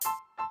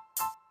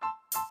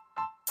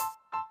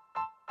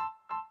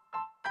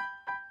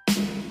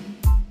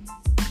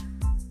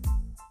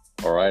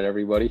All right,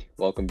 everybody,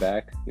 welcome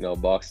back.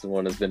 Boston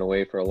One has been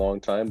away for a long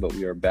time, but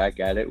we are back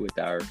at it with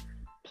our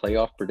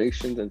playoff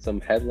predictions and some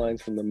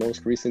headlines from the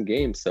most recent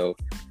games. So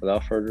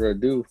without further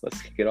ado,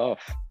 let's kick it off.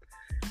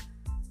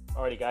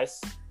 Alrighty, guys.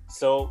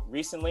 So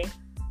recently,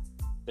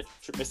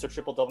 Mr.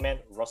 Triple Double Man,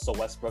 Russell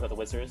Westbrook of the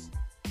Wizards,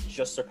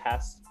 just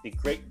surpassed the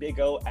Great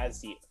Big O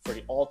for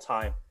the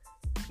all-time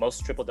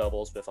most triple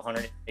doubles with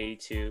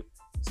 182.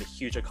 It's a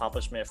huge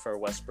accomplishment for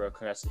Westbrook.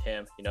 Congrats to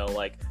him.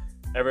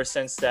 Ever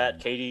since that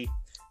KD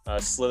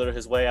slithered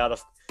his way out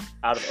of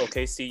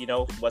OKC,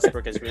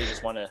 Westbrook has really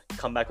just want to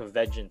come back with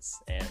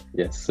vengeance and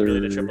yes, sir.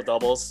 Really the triple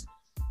doubles.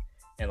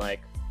 And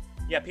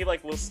people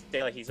will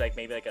say he's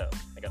maybe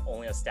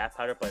only a stat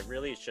pattern, but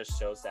really it just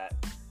shows that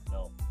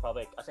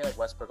probably I think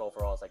Westbrook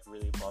overall is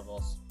really one of the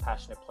most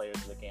passionate players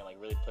of the game.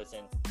 Really puts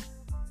in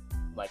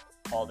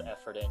all the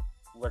effort in,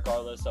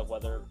 regardless of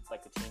whether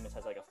the team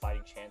has a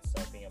fighting chance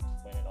of being able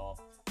to win it all.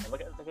 And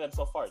look at them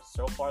so far.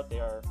 So far they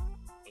are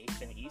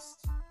 8th in the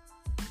East.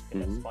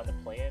 And that's fun to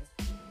play in.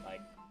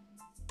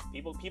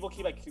 People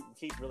keep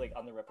really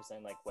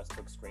underrepresenting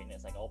Westbrook's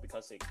greatness,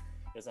 because he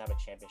doesn't have a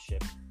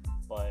championship.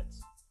 But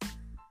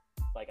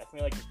I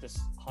feel this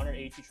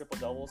 182 triple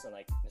doubles and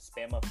the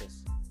span of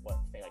his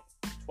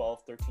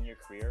 12-13 year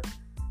career.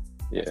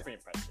 Yeah, it's pretty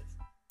impressive.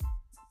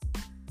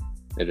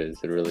 It is.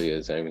 It really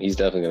is. I mean, he's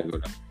definitely going to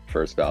go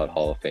first ballot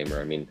Hall of Famer.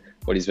 I mean,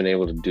 what he's been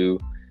able to do,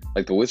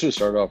 the Wizards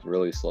started off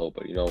really slow,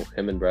 but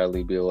him and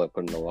Bradley Beal have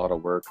put in a lot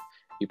of work.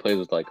 He plays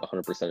with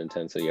 100%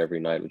 intensity every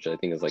night, which I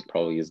think is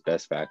probably his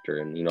best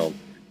factor. And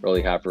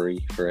really happy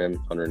for him.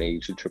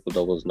 182 triple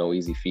doubles, no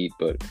easy feat,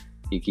 but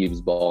he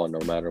keeps balling no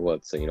matter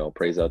what. So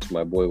praise out to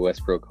my boy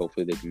Westbrook.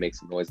 Hopefully they can make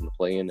some noise in the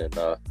play-in, and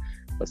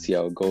let's see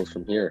how it goes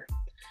from here.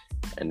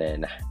 And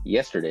then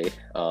yesterday,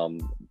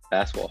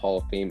 Basketball Hall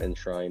of Fame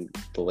enshrined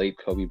the late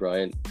Kobe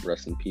Bryant,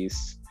 rest in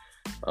peace.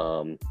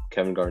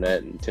 Kevin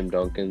Garnett and Tim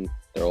Duncan,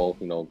 they're all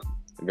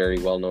very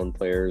well-known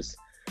players.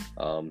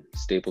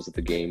 Staples of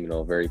the game,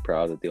 very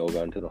proud that they all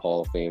got into the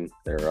Hall of Fame.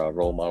 They're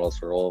role models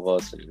for all of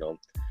us, and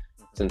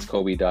since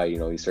Kobe died,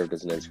 he served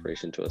as an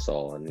inspiration to us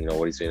all, and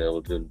what he's been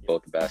able to do in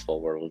both the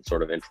basketball world and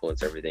sort of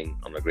influence everything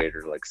on a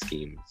greater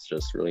scheme. It's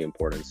just really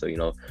important.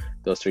 So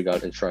those three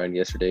got enshrined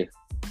yesterday.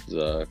 It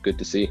was good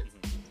to see.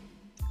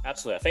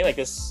 Absolutely. I think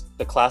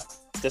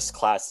this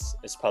class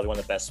is probably one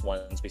of the best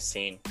ones we've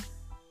seen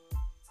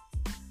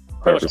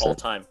pretty much all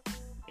time.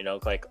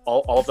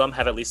 All of them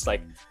have at least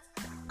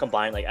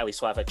combined at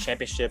least will have a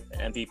championship,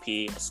 an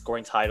MVP,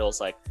 scoring titles.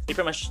 They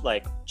pretty much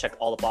check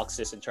all the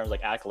boxes in terms of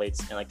accolades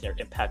and their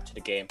impact to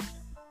the game.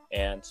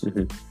 And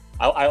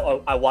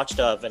I watched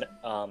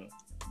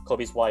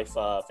Kobe's wife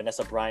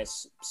Vanessa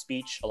Bryant's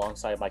speech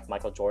alongside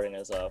Michael Jordan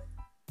as a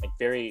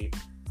very,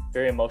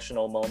 very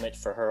emotional moment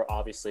for her.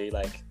 Obviously,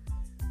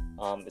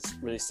 it's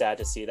really sad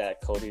to see that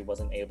Kobe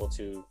wasn't able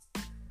to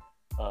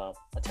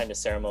attend the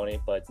ceremony,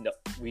 but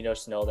we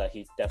just know that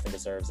he definitely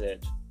deserves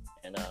it.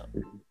 And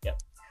yeah.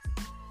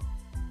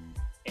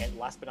 And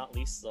last but not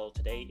least, so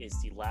today is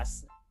the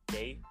last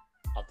day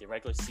of the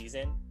regular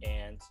season,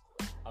 and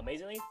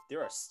amazingly,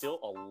 there are still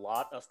a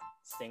lot of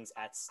things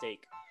at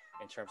stake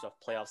in terms of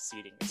playoff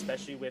seeding,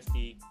 especially with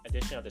the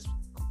addition of this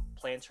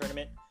play-in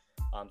tournament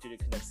due to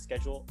condensed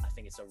schedule. I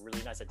think it's a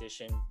really nice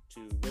addition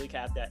to really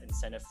have that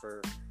incentive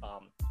for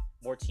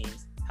more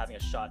teams having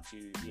a shot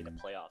to be in the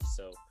playoffs.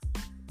 So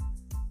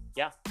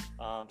yeah.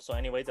 So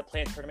anyway, the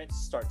play-in tournament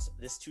starts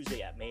this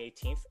Tuesday at May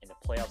 18th, and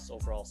the playoffs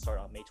overall start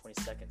on May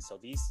 22nd. So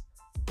these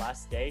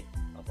last day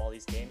of all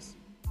these games,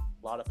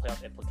 a lot of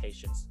playoff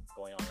implications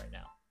going on right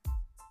now.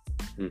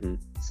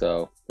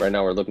 So right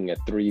now we're looking at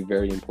three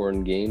very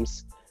important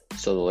games.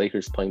 So the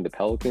Lakers playing the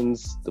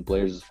Pelicans, the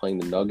Blazers playing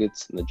the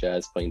Nuggets, and the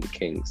Jazz playing the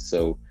Kings.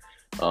 So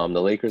the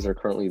Lakers are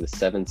currently the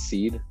 7th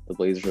seed. The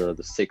Blazers are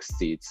the 6th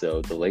seed.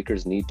 So the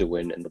Lakers need to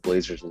win and the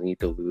Blazers need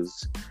to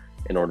lose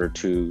in order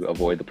to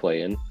avoid the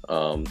play-in.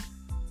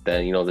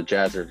 Then, the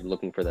Jazz are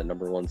looking for that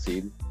number 1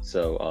 seed.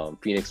 So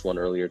Phoenix won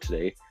earlier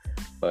today.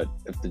 But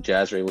if the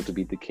Jazz are able to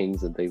beat the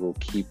Kings, then they will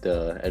keep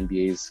the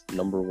NBA's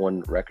number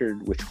 1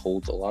 record, which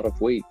holds a lot of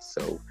weight.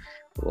 So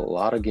a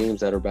lot of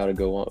games that are about to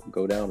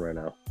go down right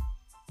now.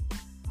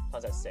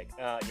 How's that sick?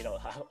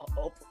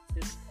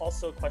 It's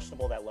also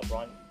questionable that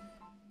LeBron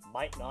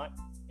might not.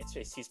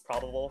 He's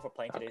probable for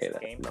playing today's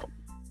game. No,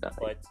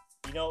 but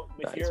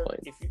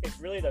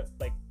if really the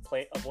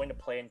avoiding the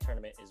play-in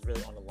tournament is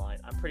really on the line,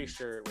 I'm pretty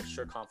sure with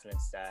sure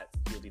confidence that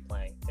he'll be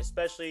playing.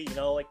 Especially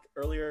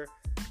earlier.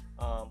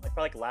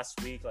 Probably last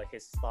week,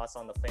 his thoughts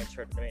on the play-in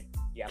tournament,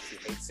 he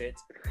absolutely hates it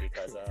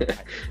because I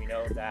think we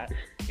know that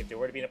if they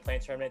were to be in a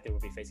play-in tournament, they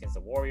would be facing against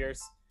the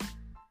Warriors,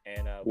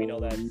 and we know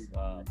that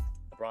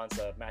LeBron's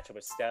matchup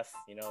with Steph,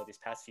 these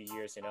past few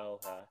years,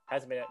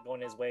 hasn't been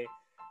going his way,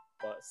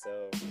 but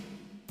so,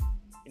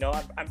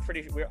 I'm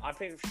pretty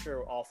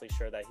sure, awfully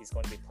sure that he's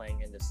going to be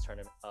playing in this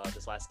tournament,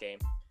 this last game,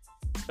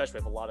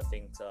 especially with a lot of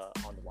things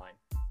on the line.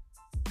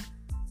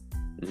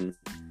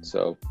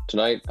 So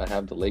tonight I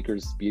have the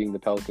Lakers beating the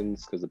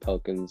Pelicans because the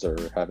Pelicans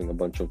are having a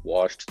bunch of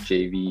washed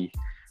JV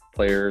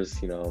players,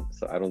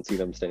 so I don't see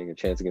them standing a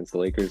chance against the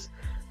Lakers.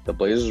 The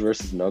Blazers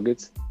versus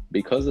Nuggets,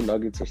 because the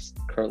Nuggets are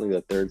currently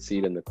the 3rd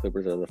seed and the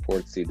Clippers are the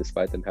 4th seed,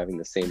 despite them having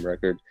the same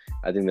record,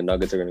 I think the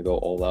Nuggets are going to go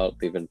all out.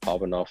 They've been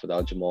popping off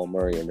without Jamal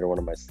Murray, and they're one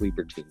of my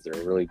sleeper teams.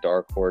 They're a really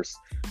dark horse.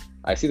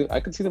 I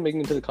could see them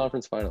making it to the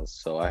conference finals.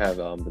 So I have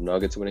the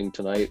Nuggets winning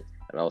tonight,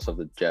 and I also have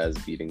the Jazz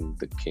beating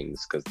the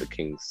Kings, because the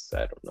Kings,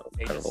 I don't know,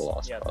 kind of a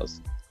lost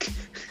cause.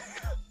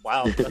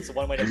 Wow, that's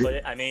one way to put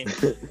it. I mean,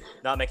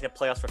 not making the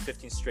playoffs for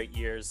 15 straight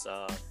years.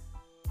 I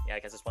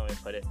guess that's one way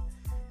to put it.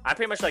 I'm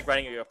pretty much like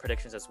writing your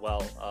predictions as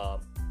well,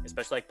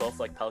 especially like both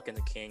like Pelicans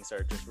and Kings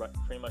are just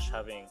pretty much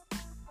having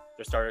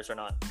their starters are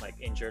not like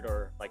injured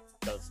or like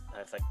have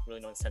like really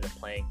no incentive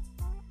playing.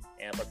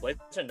 But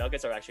Blazers and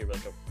Nuggets are actually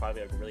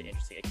probably really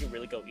interesting. It can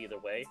really go either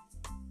way.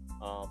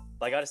 But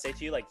I gotta say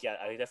to you, like, yeah,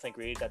 I definitely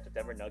agree that the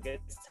Denver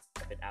Nuggets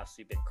have been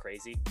absolutely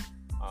crazy.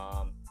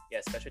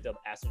 Especially the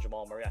absence of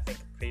Jamal Murray. I think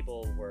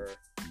people were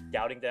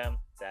doubting them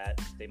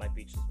that they might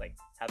be just like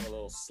having a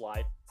little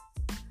slide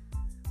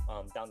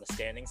down the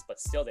standings,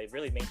 but still they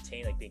really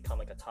maintain like become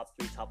like a top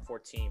 3, top 4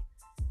 team.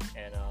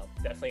 And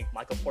definitely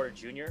Michael Porter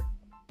Jr.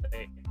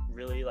 They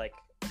really like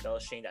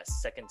embellishing that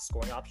second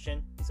scoring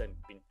option. He's been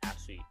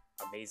absolutely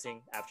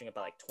amazing, averaging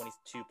about like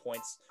 22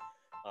 points,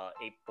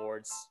 8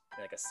 boards,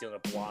 and like a steal and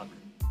a block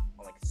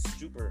on like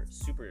super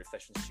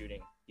efficient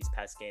shooting these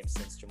past games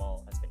since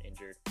Jamal has been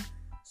injured.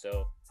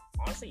 So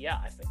honestly, yeah,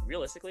 I think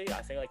realistically,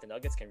 I think like the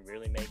Nuggets can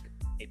really make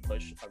a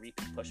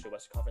repeat push to the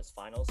Western Conference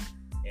Finals.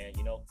 And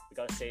we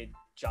gotta say,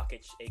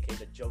 Jokic, aka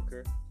the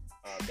Joker,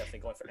 definitely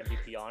going for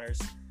MVP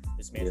honors.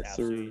 This man's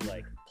absolutely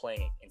like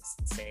playing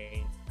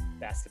insane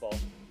basketball.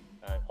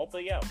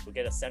 Hopefully, we'll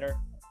get a center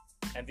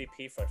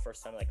MVP for the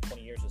first time in like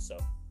 20 years or so.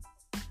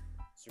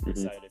 Super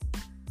excited.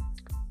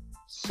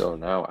 So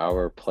now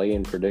our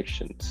play-in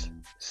predictions,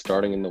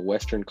 starting in the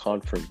Western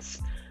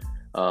Conference.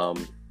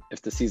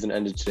 If the season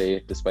ended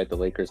today, despite the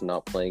Lakers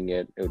not playing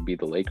it would be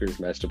the Lakers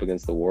matched up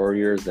against the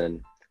Warriors.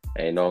 And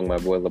knowing my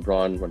boy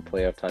LeBron, when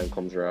playoff time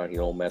comes around, he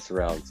don't mess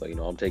around. So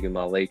I'm taking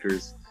my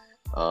Lakers,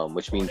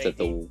 which means that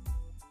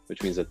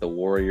the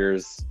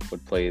Warriors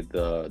would play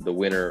the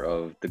winner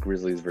of the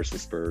Grizzlies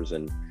versus Spurs.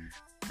 And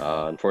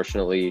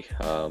unfortunately,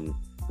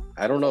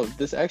 I don't know.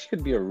 This actually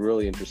could be a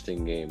really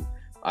interesting game.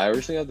 I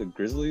originally had the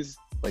Grizzlies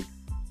like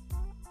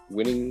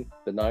winning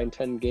the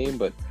 9-10 game,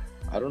 but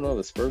I don't know.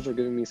 The Spurs are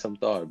giving me some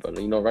thought. But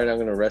right now I'm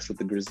going to rest with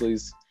the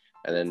Grizzlies.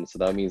 And then, so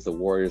that means the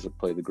Warriors would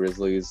play the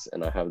Grizzlies,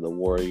 and I have the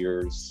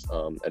Warriors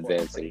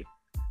advancing.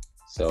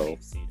 So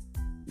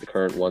the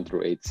current 1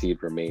 through 8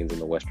 seed remains in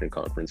the Western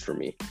Conference for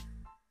me.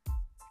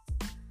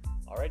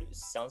 Alrighty,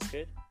 sounds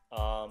good.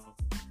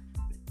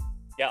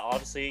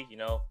 Obviously,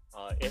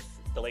 if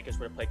the Lakers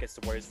were to play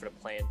against the Warriors for the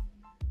play-in,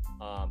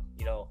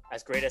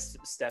 as great as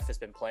Steph has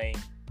been playing,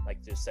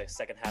 like the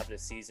second half of the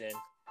season,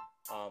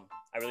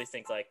 I really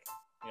think like,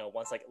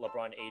 once like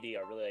LeBron and AD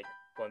are really like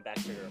going back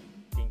to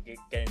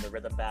getting the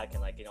rhythm back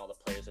and like all the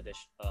players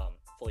are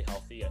fully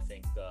healthy, I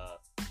think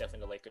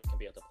definitely the Lakers can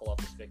be able to pull off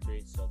this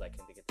victory so that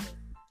can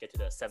get to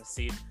the 7th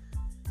seed.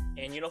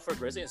 And for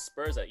Grizzlies and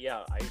Spurs, I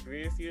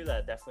agree with you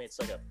that definitely it's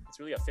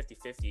really a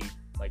 50-50.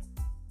 Like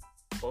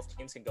both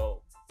teams can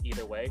go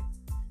either way,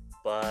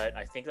 but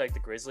I think like the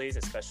Grizzlies,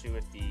 especially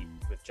with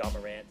Ja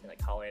Morant and like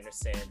Kyle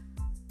Anderson,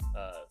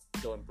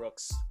 Dylan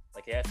Brooks,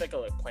 like I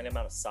feel like plenty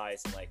amount of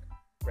size and like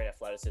great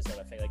athleticism.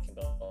 I think they can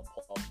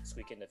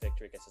squeak in the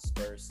victory against the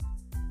Spurs.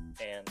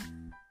 And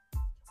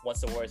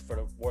once the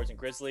Warriors and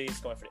Grizzlies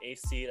going for the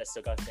 8th seed, I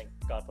still gotta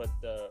put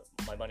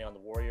my money on the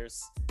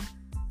Warriors.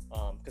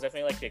 Because I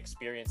think like the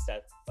experience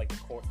that like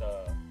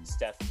the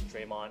Steph,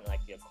 Draymond,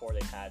 like the core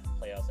they've had in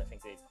playoffs, I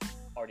think they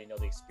already know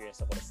the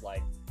experience of what it's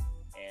like,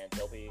 and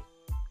they'll be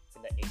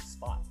in the 8th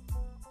spot.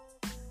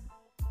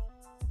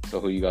 So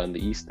who you got in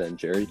the East then,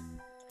 Jerry?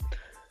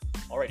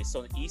 Alrighty,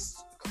 so in the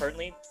East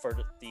currently for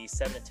the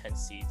 7 and 10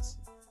 seeds,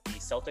 the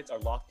Celtics are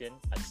locked in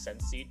at the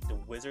 7th seed. The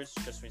Wizards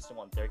just recently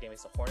won their game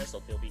against the Hornets,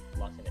 so they'll be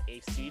locked in the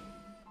 8th seed.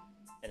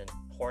 And then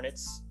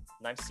Hornets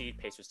 9th seed,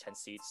 Pacers 10th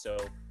seed. So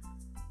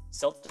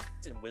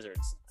Celtics and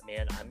Wizards,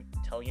 man, I'm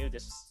telling you,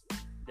 this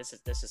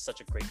is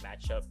such a great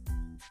matchup.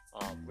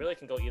 Really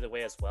can go either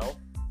way as well,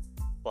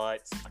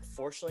 but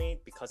unfortunately,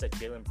 because that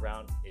Jaylen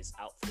Brown is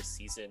out for the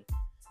season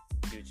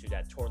due to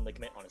that torn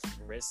ligament on his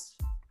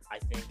wrist, I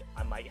think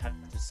I might have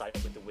to side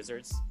with the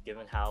Wizards,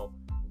 given how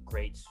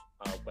great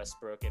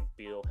Westbrook and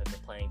Beal have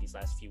been playing these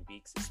last few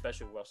weeks,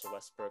 especially Russell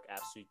Westbrook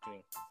absolutely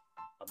doing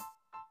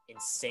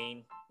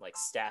insane like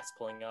stats,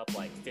 pulling up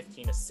like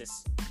 15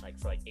 assists like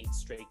for like 8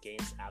 straight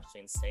games,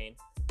 absolutely insane.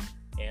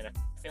 And I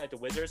feel like the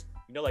Wizards,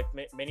 like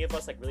many of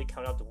us like really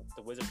count out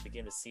the Wizards at the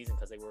beginning of the season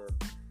because they were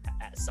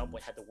at some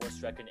point had the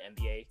worst record in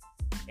the NBA,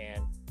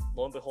 and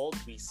lo and behold,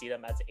 we see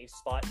them at the 8th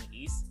spot in the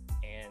East,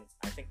 and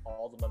I think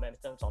all the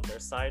momentum's on their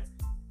side,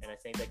 and I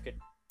think that could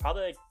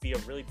probably like, be a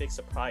really big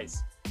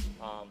surprise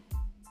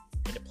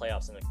in the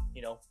playoffs, and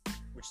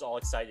we're just all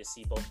excited to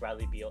see both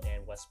Bradley Beal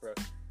and Westbrook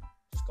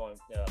just going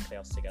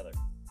playoffs together.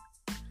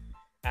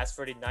 As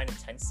for the 9 and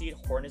 10 seed,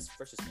 Hornets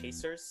versus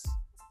Pacers,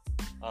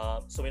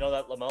 So we know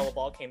that LaMelo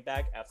Ball came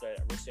back after a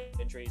wrist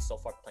injury. So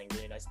far, playing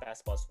really nice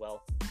basketball as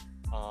well.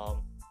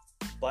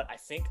 But I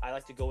think I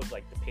like to go with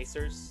like the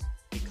Pacers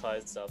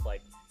because of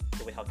like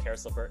the way how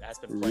Karis LeVert has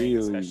been playing,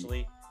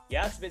 especially.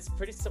 Yeah, it's a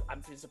pretty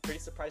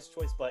surprise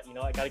choice, but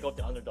I gotta go with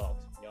the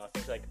underdogs. I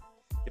think like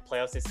the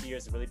playoffs this year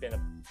has really been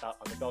about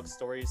underdog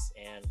stories,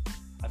 and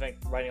I think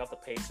writing off the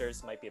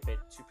Pacers might be a bit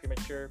too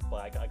premature,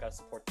 but I gotta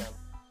support them.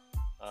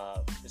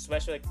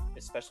 Especially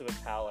with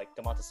how like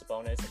Domantas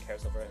Sabonis and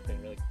Karis LeVert have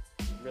been really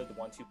the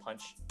 1-2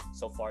 punch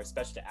so far,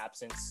 especially the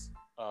absence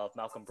of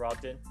Malcolm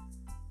Brogdon.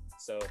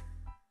 So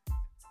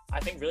I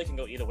think really can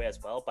go either way as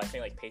well, but I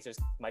think like Pacers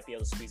might be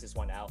able to squeeze this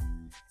one out,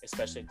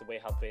 especially the way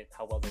how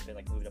well they've been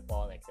like moving the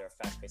ball, and like their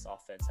fast-paced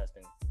offense has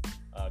been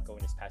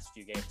going this past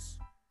few games.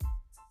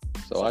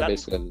 So I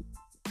basically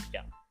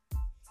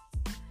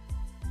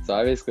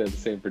had the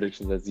same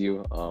predictions as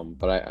you.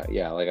 But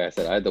like I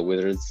said, I had the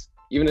Wizards.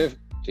 Even if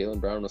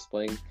Jaylen Brown was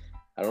playing,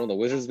 I don't know, the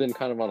Wizards been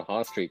kind of on a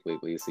hot streak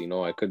lately,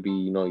 so I could be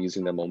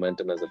using the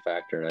momentum as a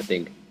factor. And I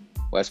think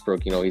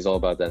Westbrook, he's all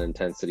about that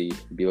intensity.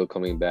 Beal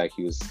coming back,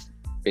 he was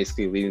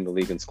basically leading the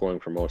league in scoring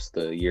for most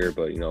of the year,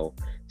 but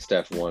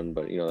Steph won,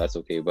 but that's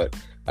okay. But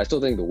I still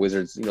think the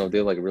Wizards,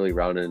 they like really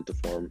rounded into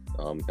form,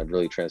 have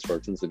really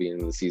transferred since the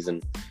beginning of the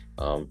season.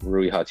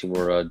 Rui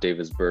Hachimura,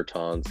 Davis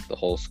Bertans, the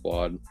whole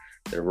squad,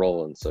 they're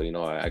rolling. So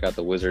I got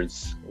the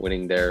Wizards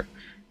winning there,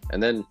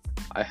 and then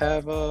I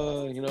have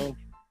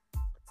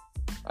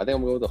I think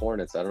I'm going to go with the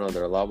Hornets. I don't know,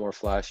 they're a lot more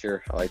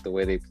flashier. I like the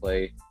way they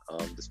play,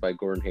 despite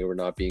Gordon Hayward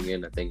not being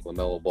in. I think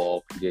LaMelo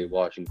Ball, PJ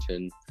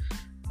Washington,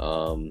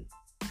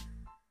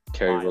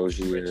 Terry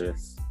Rozier,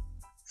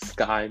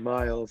 Sky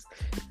Miles.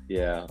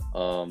 Yeah.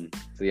 So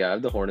yeah, I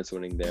have the Hornets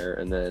winning there.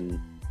 And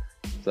then,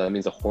 so that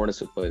means the Hornets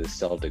would play the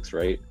Celtics,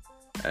 right?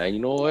 And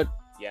you know what?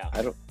 Yeah.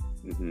 I don't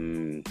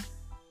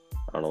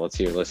know. Let's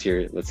see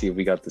if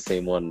we got the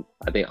same one.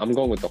 I think I'm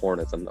going with the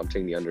Hornets. I'm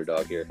taking the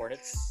underdog here.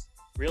 Hornets.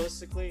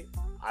 Realistically,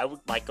 I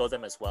might go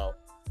them as well.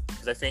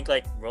 Because I think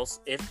like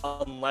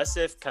unless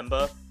if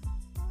Kemba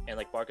and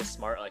like Marcus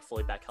Smart are like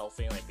fully back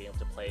healthy and like being able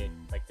to play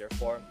like their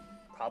form,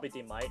 probably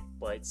they might,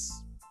 but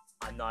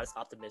I'm not as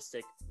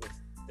optimistic with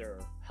their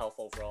health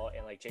overall.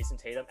 And like Jason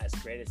Tatum, as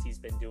great as he's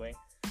been doing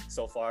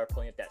so far,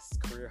 playing at that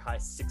career high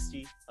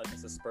 60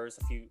 against the Spurs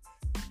a few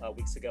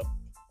weeks ago,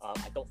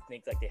 I don't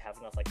think like they have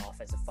enough like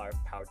offensive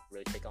firepower to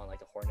really take on like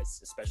the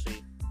Hornets,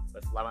 especially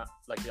with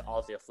all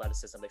of the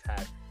athleticism they've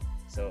had.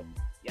 So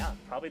yeah,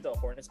 probably the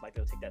Hornets might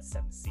be able to take that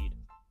 7th seed.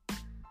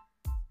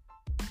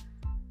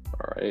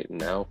 All right,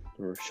 now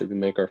should we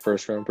make our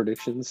first round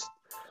predictions?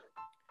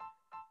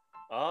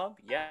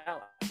 Yeah,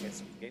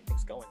 let's get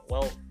things going.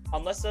 Well,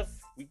 unless if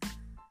we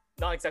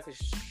not exactly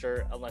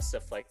sure, unless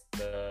if like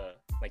the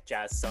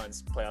Jazz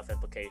Suns playoff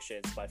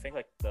implications, but I think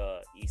like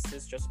the East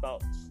is just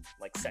about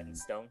like set in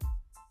stone.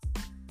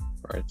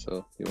 All right,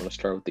 so you want to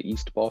start with the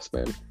East, boss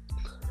man?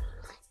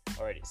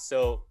 Alrighty,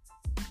 so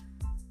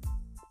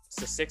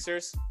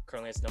Sixers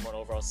currently has number 1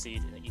 overall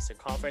seed in the Eastern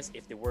Conference.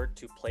 If they were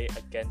to play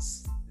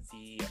against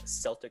the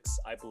Celtics,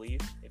 I believe,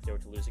 if they were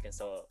to lose against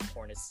the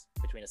Hornets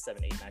between a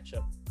 7-8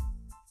 matchup.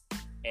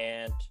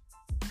 And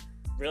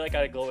really, I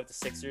got to go with the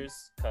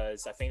Sixers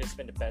because I think it's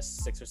been the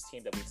best Sixers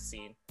team that we've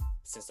seen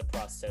since the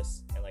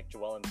process. And like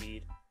Joel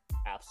Embiid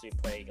absolutely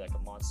playing like a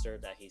monster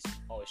that he's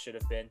always should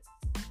have been.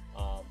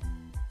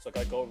 So I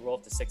got to go roll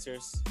with the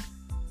Sixers.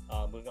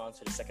 Moving on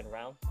to the second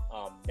round.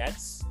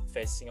 Nets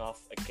facing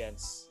off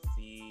against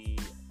the,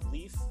 I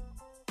believe,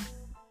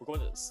 we're going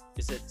to,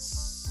 is it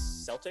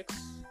Celtics?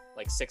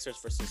 Like Sixers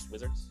versus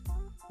Wizards?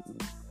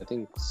 I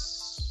think,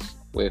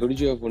 wait, who did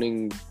you have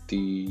winning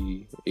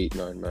the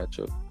 8-9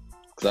 matchup?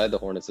 Because I had the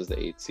Hornets as the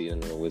 8th seed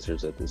and the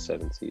Wizards at the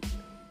 7th seed.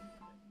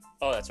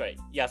 Oh, that's right.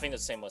 Yeah, I think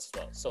it's the same one as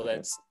well. So okay.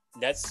 Then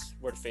Nets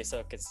were to face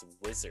up against the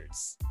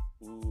Wizards.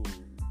 Ooh,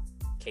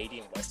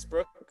 KD and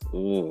Westbrook.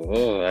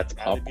 Ooh, that's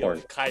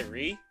popcorn.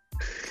 Kyrie.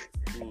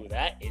 Ooh,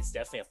 that is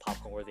definitely a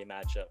popcorn-worthy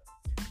matchup.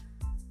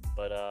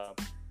 But,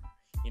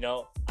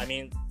 I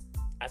mean,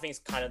 I think it's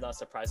kind of not a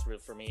surprise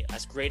for me.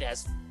 As great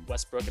as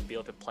Westbrook and Beal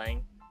have been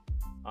playing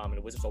in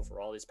the Wizards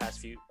overall these past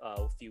few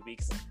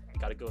weeks, I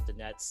got to go with the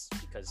Nets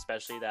because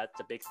especially that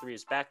the big three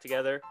is back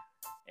together,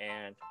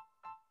 and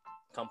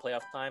come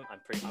playoff time,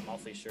 I'm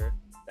awfully sure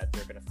that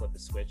they're going to flip the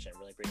switch and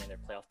really bring in their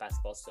playoff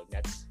basketball. So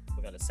Nets,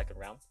 we're going to the second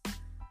round.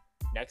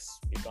 Next,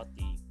 we've got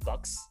the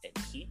Bucks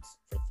and Heat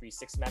for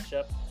 3-6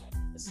 matchup.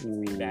 This is a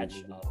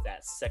rematch of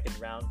that second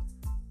round,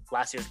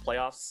 last year's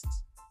playoffs.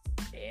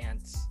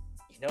 And,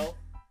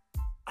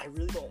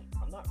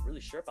 I'm not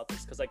really sure about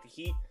this because, like, the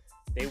Heat,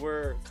 they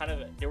were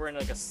in,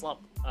 like, a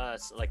slump,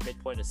 like,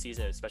 midpoint of the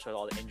season, especially with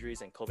all the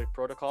injuries and COVID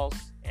protocols.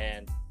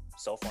 And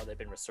so far, they've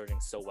been resurging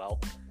so well.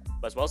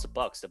 But as well as the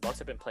Bucks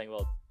have been playing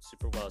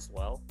super well as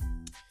well.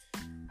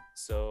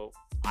 So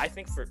I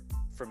think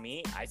for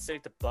me, I'd say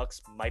the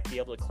Bucks might be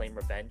able to claim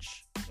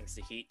revenge against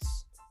the Heat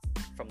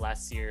from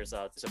last year's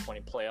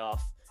disappointing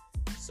playoff.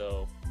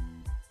 So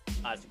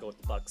I have to go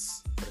with the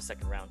Bucks for the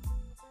second round.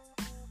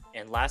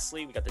 And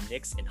lastly, we got the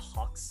Knicks and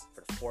Hawks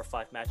for the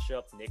 4-5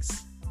 matchup.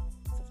 Knicks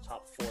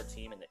top 4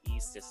 team in the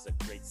East, this is a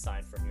great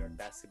sign for New York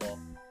basketball.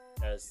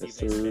 As Yes,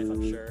 Stephen A. Smith, sir.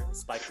 I'm sure,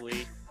 Spike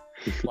Lee,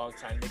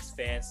 longtime Knicks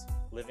fans,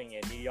 living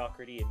in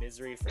mediocrity and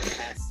misery for the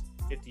past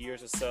 50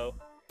 years or so.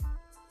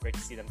 Great to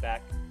see them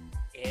back.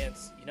 And,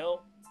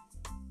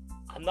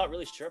 I'm not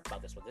really sure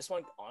about this one. This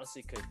one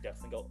honestly could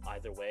definitely go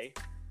either way,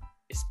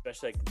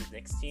 especially like the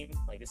Knicks team.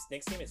 Like this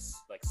Knicks team is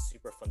like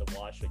super fun to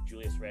watch. Like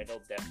Julius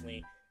Randle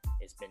definitely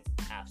has been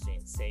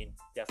absolutely insane.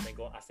 I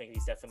think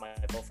he's definitely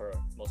my vote for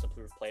most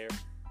improved player.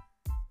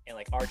 And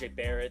like RJ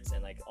Barrett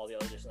and like all the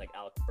other additions like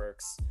Alec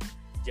Burks,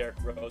 Derrick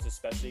Rose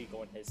especially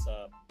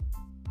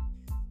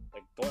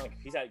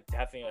he's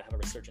definitely have a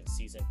resurgent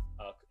season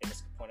in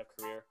his point of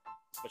career,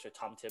 especially with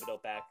Tom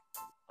Thibodeau back.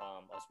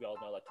 As we all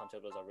know, like Tom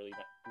Thibodeau is a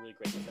really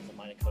great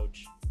defensive-minded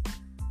coach,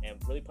 and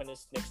really putting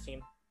this Knicks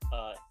team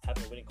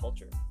having a winning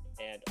culture.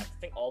 And I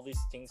think all these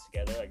things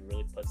together like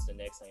really puts the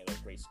Knicks in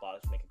a great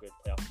spot to make a good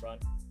playoff run.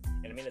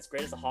 And I mean, as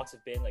great as the Hawks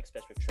have been, like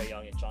especially with Trae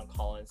Young and John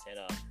Collins and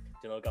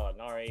Danilo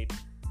Gallinari,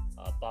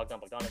 Bogdan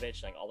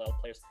Bogdanovic, like all the other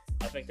players,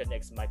 I think the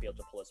Knicks might be able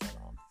to pull this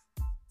one off.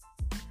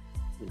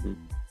 Mm-hmm.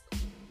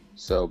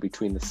 So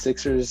between the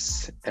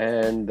Sixers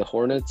and the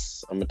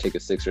Hornets, I'm gonna take a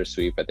Sixers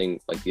sweep. I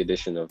think like the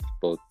addition of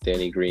both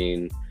Danny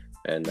Green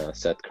and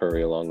Seth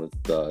Curry, along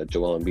with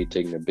Joel Embiid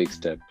taking a big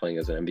step, playing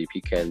as an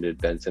MVP candidate,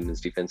 Ben Simmons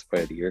Defensive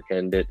Player of the Year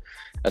candidate.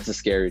 That's a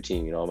scary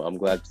team. I'm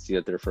glad to see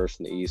that they're first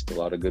in the East. A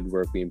lot of good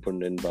work being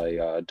put in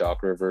by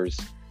Doc Rivers.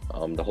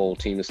 The whole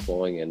team is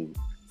flowing, and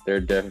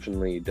they're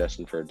definitely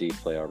destined for a deep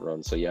playoff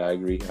run. So yeah, I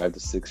agree. I have the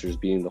Sixers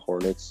beating the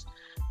Hornets,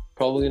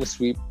 probably in a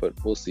sweep, but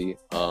we'll see.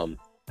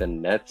 The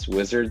Nets,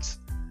 Wizards.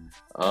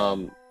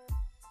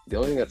 The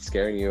only thing that's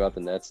scaring you about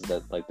the Nets is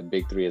that like the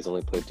big three has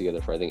only played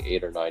together for I think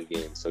 8 or 9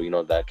 games. So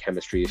that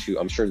chemistry issue,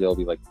 I'm sure they'll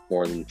be like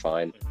more than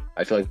fine.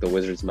 I feel like the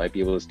Wizards might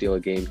be able to steal a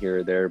game here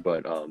or there,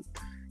 but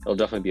it'll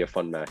definitely be a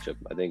fun matchup.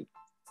 I think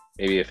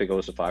maybe if it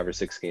goes to 5 or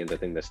 6 games, I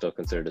think that's still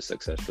considered a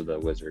success for the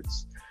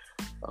Wizards.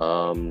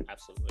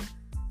 Absolutely.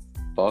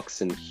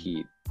 Bucks and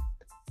Heat.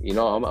 I'm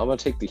gonna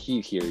take the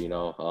Heat here.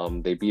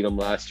 They beat them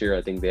last year.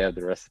 I think they have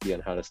the recipe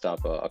on how to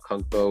stop a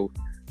Kunkbo.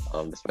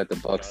 Despite the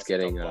Bucks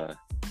getting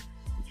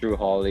Drew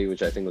Holiday,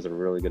 which I think was a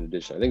really good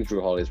addition. I think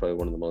Drew Holiday is probably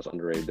one of the most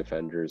underrated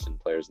defenders and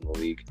players in the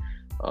league.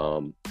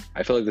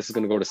 I feel like this is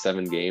going to go to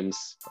 7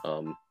 games.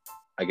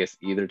 I guess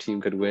either team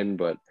could win,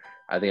 but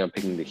I think I'm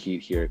picking the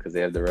Heat here because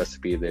they have the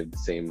recipe. They have the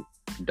same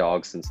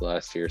dog since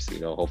last year,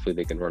 so hopefully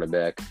they can run it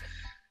back.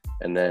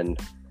 And then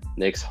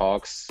Knicks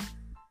Hawks.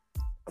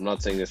 I'm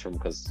not saying this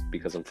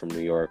because I'm from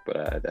New York,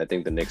 but I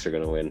think the Knicks are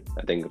going to win.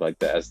 I think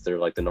as they're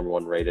like the number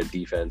 1 rated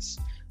defense,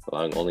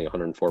 allowing only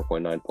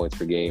 104.9 points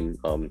per game.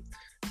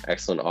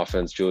 Excellent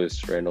offense.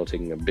 Julius Randle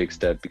taking a big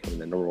step, becoming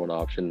the number 1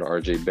 option.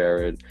 RJ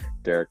Barrett,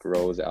 Derrick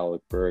Rose,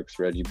 Alec Burks,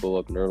 Reggie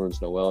Bullock,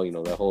 Nerlens Noel.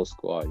 That whole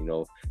squad.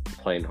 They're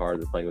playing hard.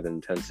 They're playing with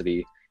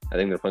intensity. I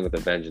think they're playing with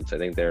a vengeance. I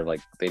think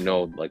they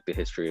know the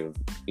history of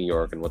New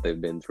York and what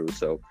they've been through.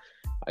 So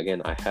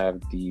again, I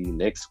have the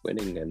Knicks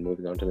winning and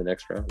moving on to the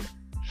next round.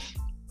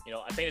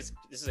 I think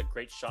this is a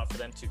great shot for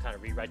them to kind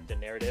of rewrite the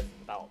narrative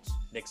about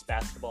Knicks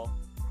basketball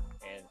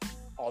and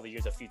all the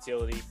years of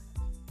futility.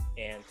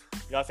 And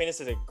I think this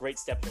is a great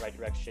step in the right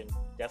direction.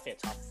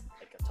 Definitely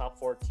a top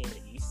 4 team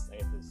in the East.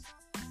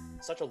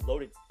 It's such a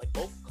loaded,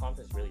 both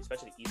conferences really,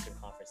 especially the Eastern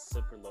Conference,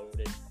 super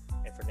loaded.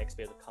 And for Knicks to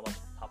be able to come up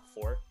top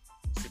 4,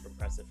 super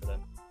impressive for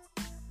them.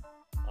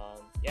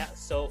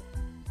 So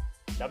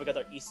now we got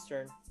our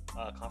Eastern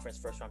Conference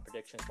first round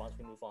predictions. Once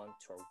we move on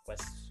to our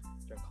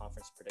Western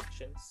Conference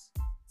predictions.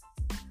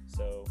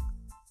 So,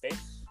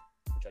 Bates,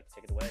 would you like to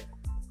take it away?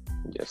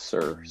 Yes,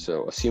 sir.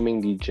 So, assuming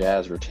the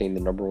Jazz retain the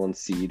number 1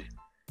 seed,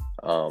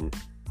 and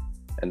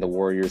the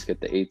Warriors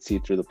get the 8th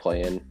seed through the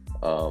play-in,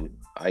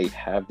 I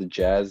have the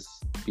Jazz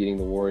beating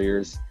the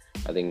Warriors.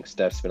 I think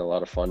Steph's been a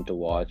lot of fun to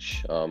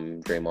watch.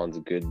 Draymond's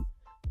a good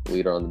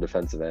leader on the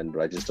defensive end,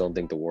 but I just don't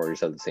think the Warriors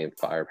have the same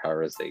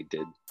firepower as they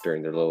did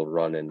during their little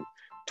run in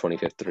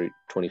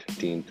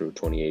 2015 through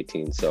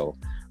 2018. So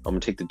I'm going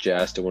to take the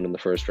Jazz to win in the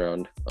first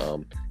round.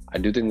 I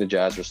do think the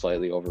Jazz are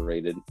slightly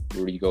overrated.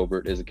 Rudy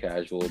Gobert is a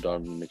casual.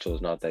 Donovan Mitchell is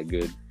not that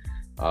good.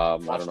 I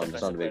don't know. I'm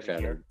just not a big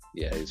fan of.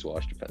 Yeah, he's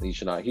washed defense. He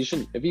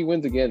shouldn't. If he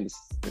wins again, it's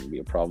going to be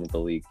a problem with the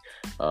league.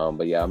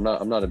 But yeah, I'm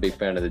not a big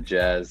fan of the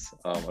Jazz,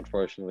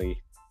 unfortunately.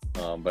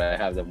 But I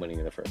have them winning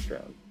in the first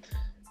round.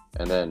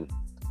 And then,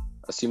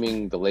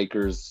 assuming the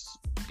Lakers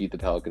beat the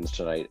Pelicans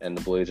tonight and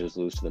the Blazers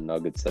lose to the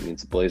Nuggets, that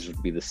means the Blazers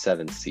would be the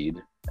 7th seed,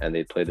 and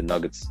they'd play the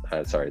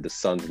the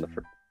Suns in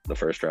the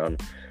first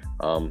round.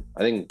 I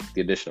think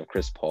the addition of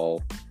Chris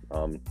Paul,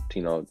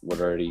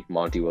 what already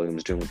Monty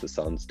Williams doing with the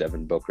Suns,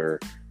 Devin Booker,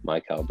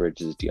 Mikal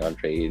Bridges,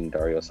 DeAndre Ayton,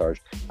 Dario Saric,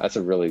 that's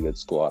a really good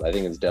squad. I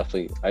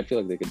feel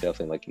like they could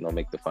definitely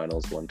make the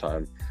finals one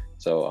time.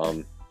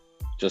 So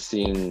just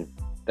seeing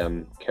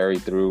them carry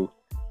through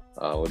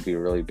would be a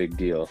really big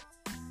deal.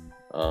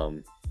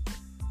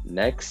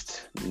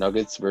 Next,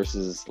 Nuggets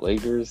versus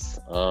Lakers.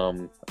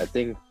 I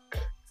think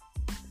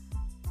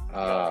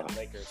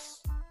Lakers.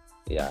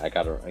 Yeah, I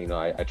gotta.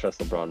 I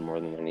trust LeBron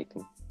more than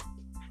anything.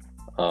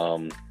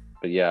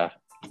 But yeah,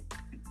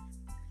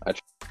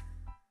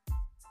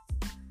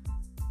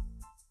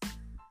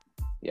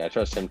 yeah, I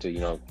trust him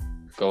to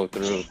go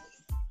through.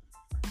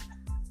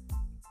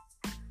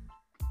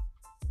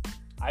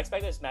 I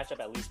expect this matchup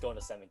at least going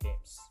to 7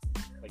 games.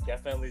 Like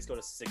definitely at least go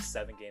to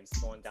 6-7 games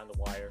going down the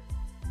wire.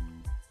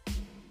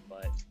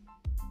 But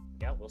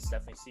yeah, we'll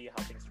definitely see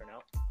how things turn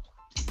out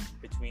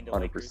between the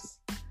 100%. Lakers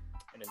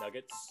and the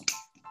Nuggets.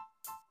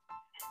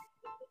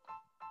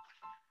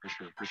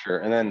 For sure.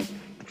 And then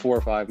the 4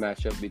 or 5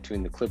 matchup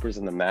between the Clippers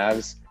and the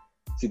Mavs.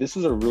 See, this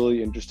was a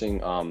really interesting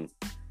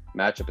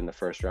matchup in the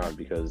first round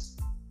because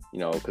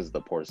of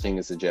the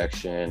Porzingis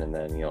ejection, and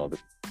then the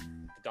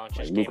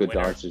Doncic Luka game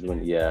winner. Doncic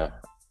win. Yeah.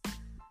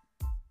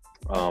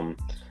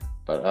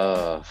 But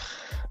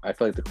I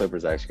feel like the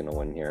Clippers are actually going to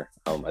win here.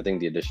 I think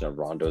the addition of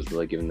Rondo is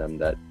really giving them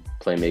that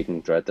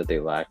playmaking threat that they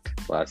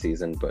lacked last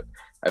season. But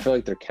I feel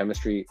like their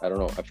chemistry, I don't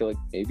know. I feel like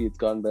maybe it's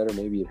gotten better,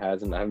 maybe it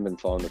hasn't. I haven't been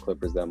following the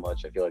Clippers that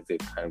much. I feel like they've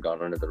kind of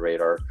gone under the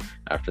radar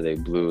after they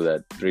blew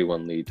that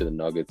 3-1 lead to the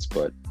Nuggets.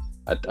 But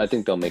I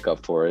think they'll make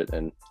up for it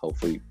and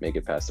hopefully make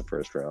it past the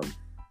first round.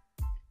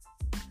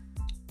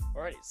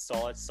 All right,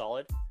 solid.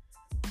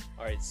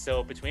 All right,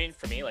 so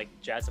for me, like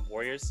Jazz and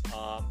Warriors,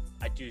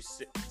 I do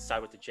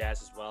side with the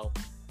Jazz as well,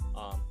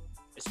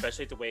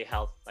 especially the way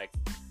how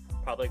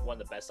probably one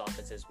of the best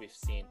offenses we've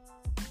seen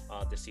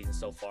this season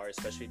so far,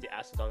 especially the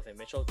absence of Donovan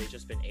Mitchell. They've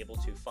just been able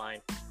to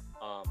find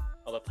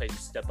other players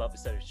to step up,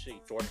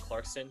 especially Jordan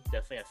Clarkson.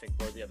 Definitely, I think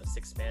worthy of a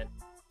 6-man.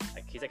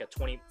 He's like a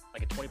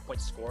 20-point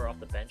scorer off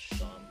the bench.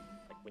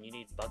 When you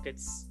need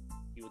buckets,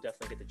 he will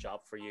definitely get the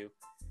job for you.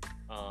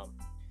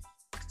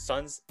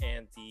 Suns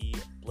and the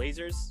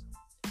Blazers.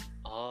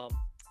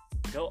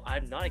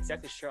 I'm not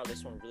exactly sure how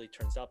this one really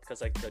turns out because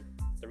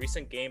the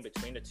recent game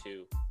between the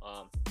two,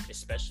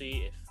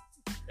 especially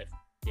if the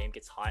game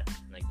gets hot,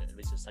 at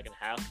least the second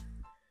half.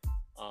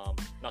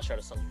 Not sure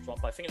how the Suns will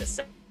but I think in a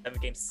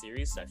 7-game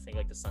series, I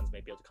think the Suns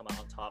may be able to come out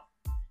on top,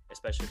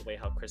 especially the way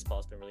how Chris Paul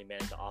has been really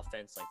managing the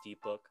offense,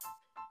 D-Book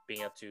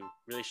being able to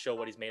really show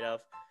what he's made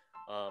of.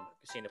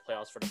 Seeing the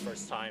playoffs for the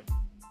first time,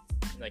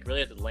 and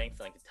really at the length,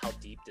 how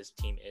deep this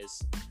team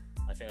is.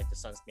 I think the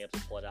Suns may be able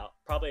to pull it out.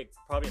 Probably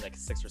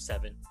 6 or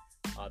 7.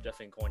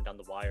 Definitely going down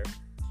the wire.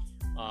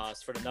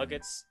 As for the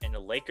Nuggets and the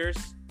Lakers,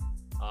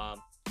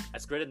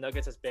 as great as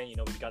Nuggets has been,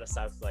 we got to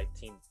side with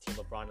team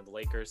LeBron and the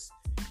Lakers.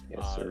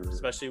 Yes, sir.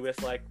 Especially with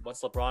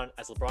once LeBron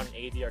and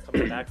AD are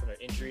coming back from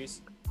their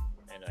injuries,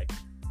 and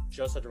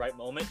just at the right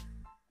moment,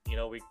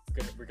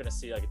 we're gonna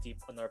see another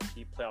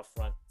deep playoff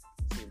run.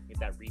 See if we get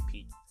that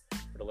repeat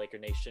for the Laker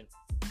Nation.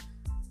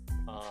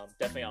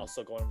 Definitely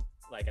also going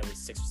at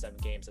least 6 or 7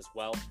 games as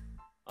well.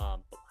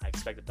 But I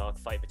expect a dog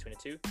fight between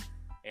the two.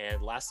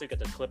 And lastly, we got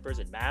the Clippers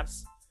and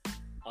Mavs.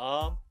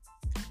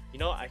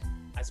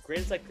 As great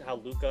as how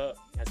Luka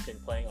has been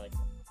playing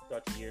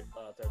throughout the year,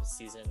 throughout the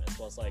season, as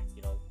well as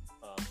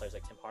players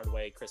like Tim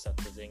Hardaway, Kristaps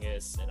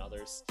Porzingis, and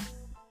others.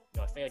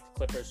 I think the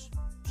Clippers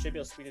should be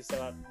able to squeeze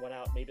one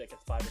out, maybe in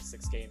 5 or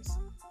 6 games.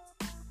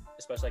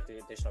 Especially the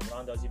addition of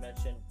Rondo, as you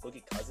mentioned.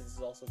 Boogie Cousins is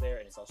also there,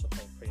 and he's also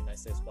playing pretty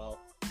nicely as well.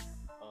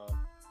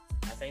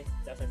 I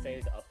definitely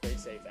think the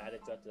upgrades they've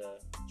added throughout the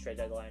trade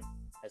deadline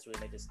has really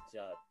made this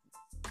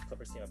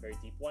Clippers team a very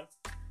deep one.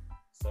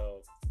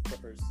 So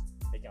Clippers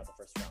making out the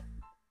first round.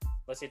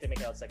 Let's see if they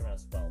make it out the second round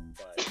as well,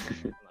 but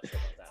I'm not sure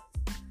about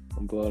that.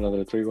 I'm blowing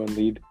another 3-1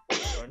 lead.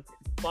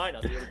 Fine,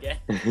 I'll do it again.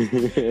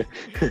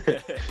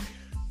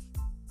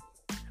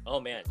 Oh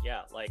man,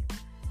 yeah.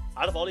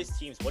 Out of all these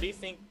teams,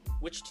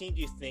 which team do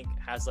you think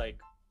has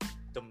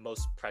the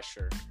most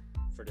pressure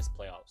for this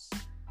playoffs?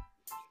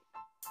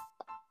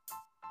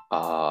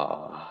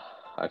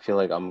 I feel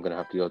like I'm going to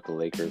have to go with the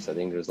Lakers. I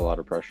think there's a lot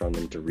of pressure on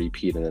them to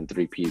repeat and then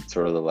three-peat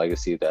sort of the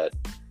legacy that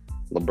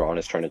LeBron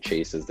is trying to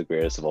chase as the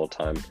greatest of all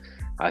time.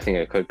 I think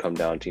it could come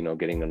down to,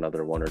 getting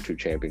another 1 or 2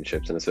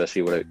 championships, and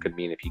especially what it could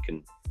mean if he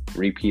can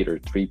repeat or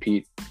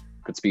three-peat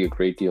could speak a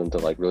great deal into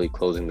really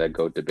closing that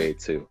GOAT debate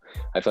too.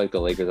 I feel like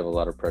the Lakers have a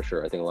lot of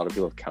pressure. I think a lot of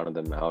people have counted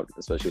them out,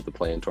 especially with the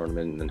play-in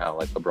tournament and how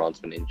LeBron's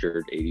been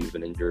injured, AD's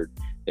been injured.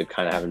 They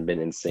kind of haven't been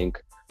in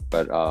sync.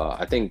 But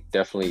I think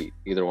definitely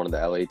either one of the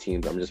LA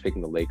teams. I'm just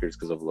picking the Lakers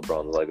because of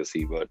LeBron's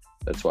legacy, but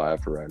that's why I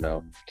have for right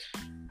now.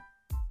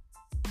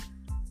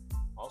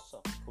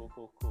 Awesome.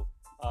 Cool.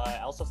 I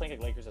also think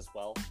Lakers as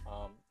well,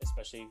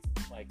 especially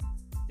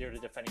they're the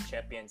defending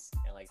champions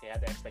and they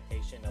had the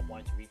expectation of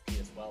wanting to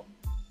repeat as well.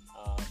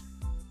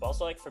 But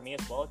also for me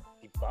as well,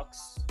 the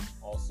Bucks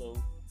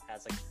also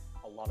has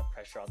a lot of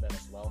pressure on them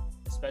as well,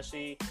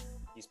 especially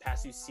these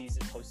past 2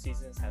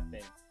 postseasons have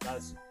been not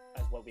as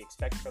what we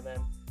expect from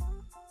them.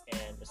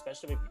 And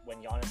especially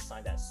when Giannis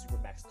signed that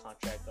Supermax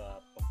contract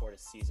before the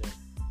season,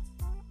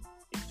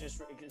 it's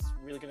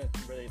really going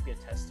to be a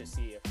test to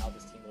see how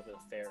this team will be able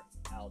to fare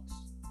out,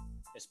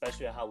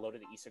 especially how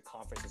loaded the Eastern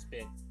Conference has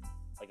been,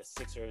 the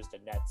Sixers, the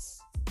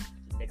Nets,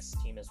 the Knicks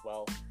team as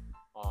well.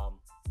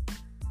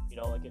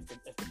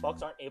 If the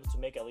Bucks aren't able to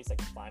make at least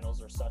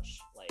finals or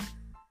such,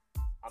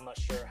 I'm not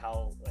sure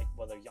how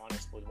whether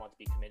Giannis would want to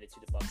be committed to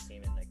the Bucks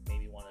team and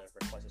maybe want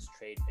to request his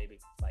trade maybe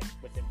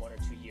within 1 or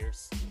 2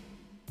 years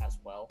as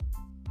well.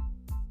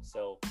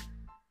 So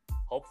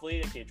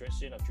hopefully the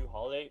addition of Drew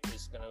Holiday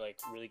is gonna like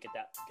really get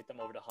them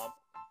over the hump.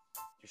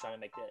 You're trying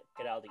to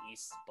get out of the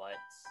East, but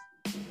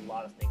a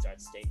lot of things are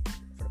at stake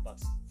for the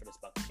Bucks for this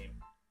Bucks team.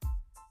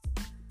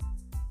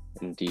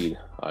 Indeed,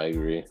 I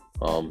agree.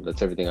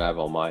 That's everything I have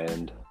on my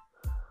end.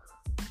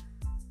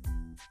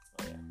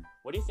 Oh yeah.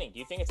 What do you think? Do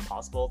you think it's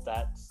possible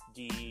that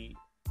the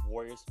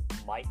Warriors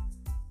might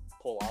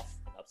pull off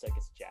an upset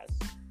against Jazz?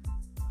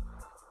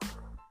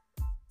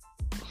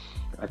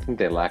 I think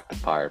they lack the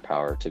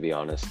firepower, to be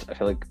honest. I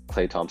feel like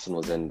Klay Thompson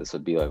was in, this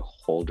would be like a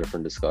whole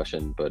different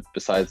discussion. But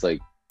besides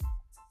like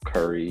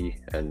Curry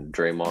and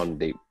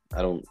Draymond,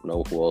 I don't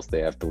know who else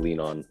they have to lean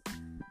on.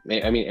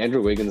 I mean,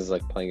 Andrew Wiggins is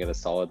like playing at a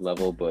solid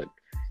level, but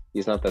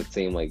he's not that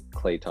same like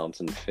Klay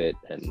Thompson fit.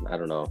 And I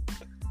don't know.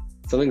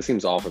 Something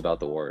seems off about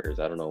the Warriors.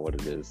 I don't know what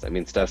it is. I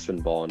mean, Steph's been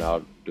balling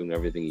out, doing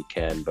everything he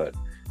can, but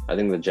I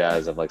think the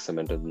Jazz have like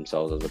cemented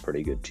themselves as a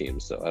pretty good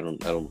team. So I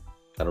don't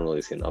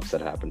really see an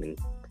upset happening.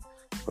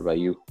 What about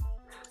you?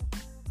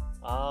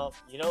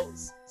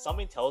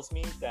 Something tells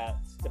me that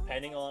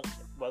depending on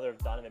whether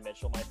Donovan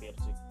Mitchell might be able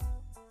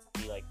to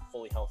be like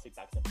fully healthy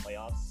back in the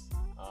playoffs,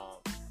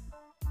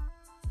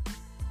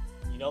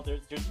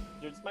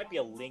 there might be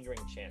a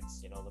lingering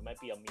chance. There might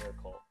be a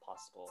miracle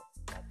possible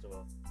that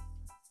the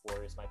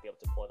Warriors might be able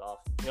to pull it off.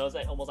 It's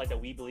like almost like the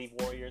We Believe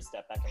Warriors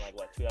that back in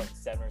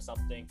 2007 or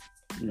something,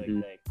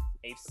 like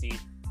 8th seed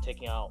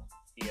taking out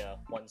the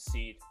 1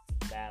 seed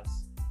Mavs.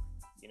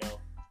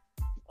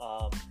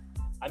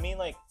 I mean,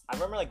 like, I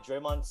remember, like,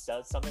 Draymond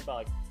said something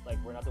about,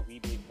 like we're not the We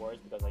Believe Warriors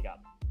because they got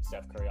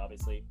Steph Curry,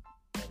 obviously.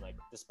 And, like,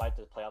 despite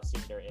the playoff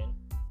scene they're in,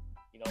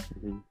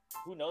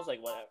 who knows, like,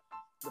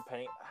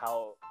 depending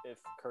how, if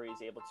Curry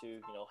is able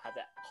to, have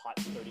that hot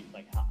 30,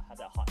 like, have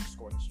that hot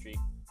scoring streak,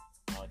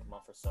 like, a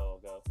month or so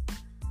ago.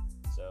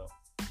 So,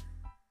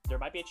 there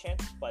might be a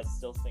chance, but I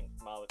still think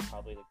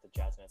probably, like, the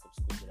Jazz might have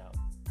to squeeze it out.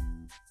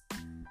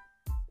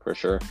 For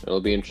sure. It'll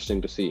be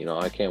interesting to see.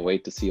 I can't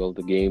wait to see all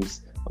the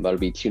games. I'm about to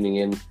be tuning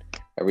in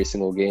every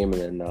single game,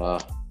 and then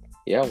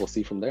we'll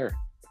see from there.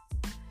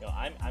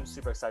 I'm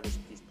super excited for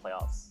these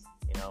playoffs.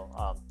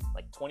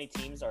 Like 20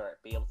 teams are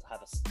be able to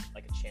have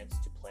a chance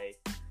to play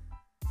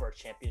for a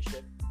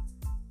championship.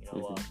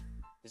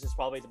 This is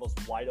probably the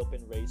most wide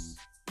open race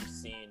we've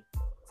seen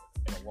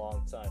in a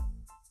long time.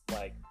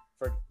 Like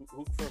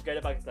forget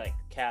about like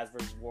Cavs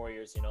versus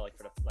Warriors. Like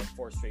for the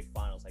 4 straight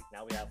finals. Like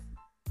now we have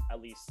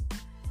at least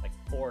like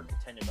 4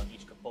 contenders on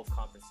both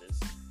conferences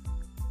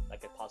that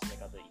could possibly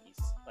make out the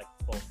East, like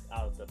both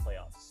out of the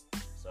playoffs.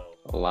 So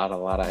a lot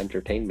of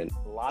entertainment.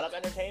 A lot of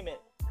entertainment.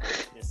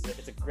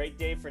 It's a great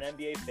day for an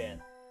NBA fan,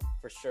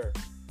 for sure.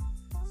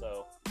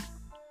 So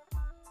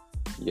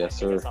yes,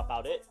 sir. That's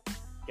about it.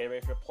 Get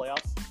ready for the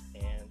playoffs,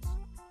 and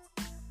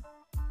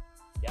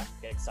get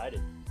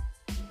excited.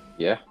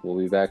 Yeah, we'll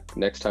be back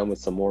next time with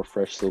some more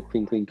fresh, so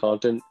clean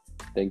content.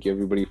 Thank you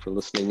everybody for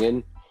listening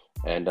in,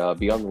 and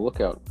be on the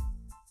lookout.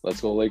 Let's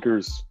go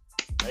Lakers.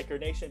 Laker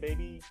Nation,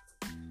 baby.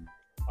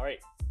 All right.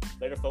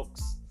 Later,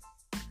 folks.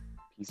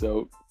 Peace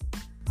out.